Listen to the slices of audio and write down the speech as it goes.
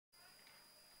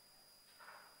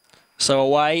So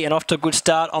away and off to a good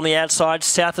start on the outside.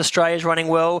 South Australia's running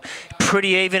well. Pretty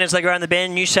even as they go around the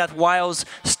bend. New South Wales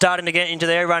starting to get into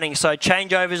their running. So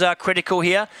changeovers are critical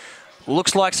here.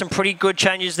 Looks like some pretty good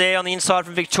changes there on the inside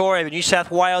from Victoria. But New South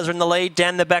Wales are in the lead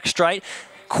down the back straight.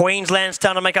 Queensland's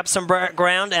starting to make up some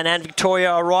ground, and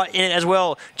Victoria are right in it as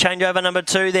well. Changeover number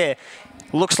 2 there.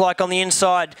 Looks like on the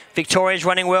inside, Victoria's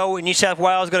running well. New South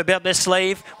Wales got a bit up their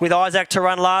sleeve with Isaac to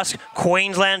run last.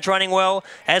 Queensland's running well.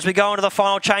 As we go into the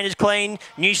final changes clean,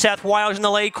 New South Wales in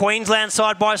the lead. Queensland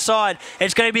side by side.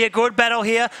 It's going to be a good battle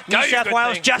here. New South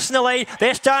Wales just in the lead.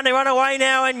 They're starting to run away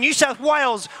now, and New South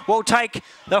Wales will take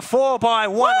the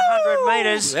 4x100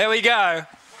 metres. There we go.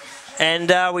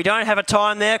 And we don't have a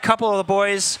time there. A couple of the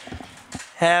boys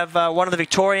have one of the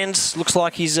Victorians, looks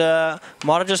like he's might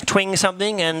have just twinged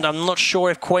something, and I'm not sure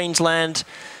if Queensland,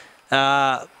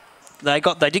 they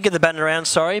did get the baton around,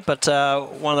 sorry, but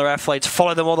one of their athletes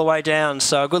followed them all the way down,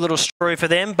 so a good little story for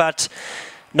them, but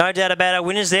no doubt about our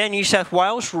winners there. New South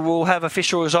Wales will have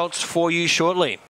official results for you shortly.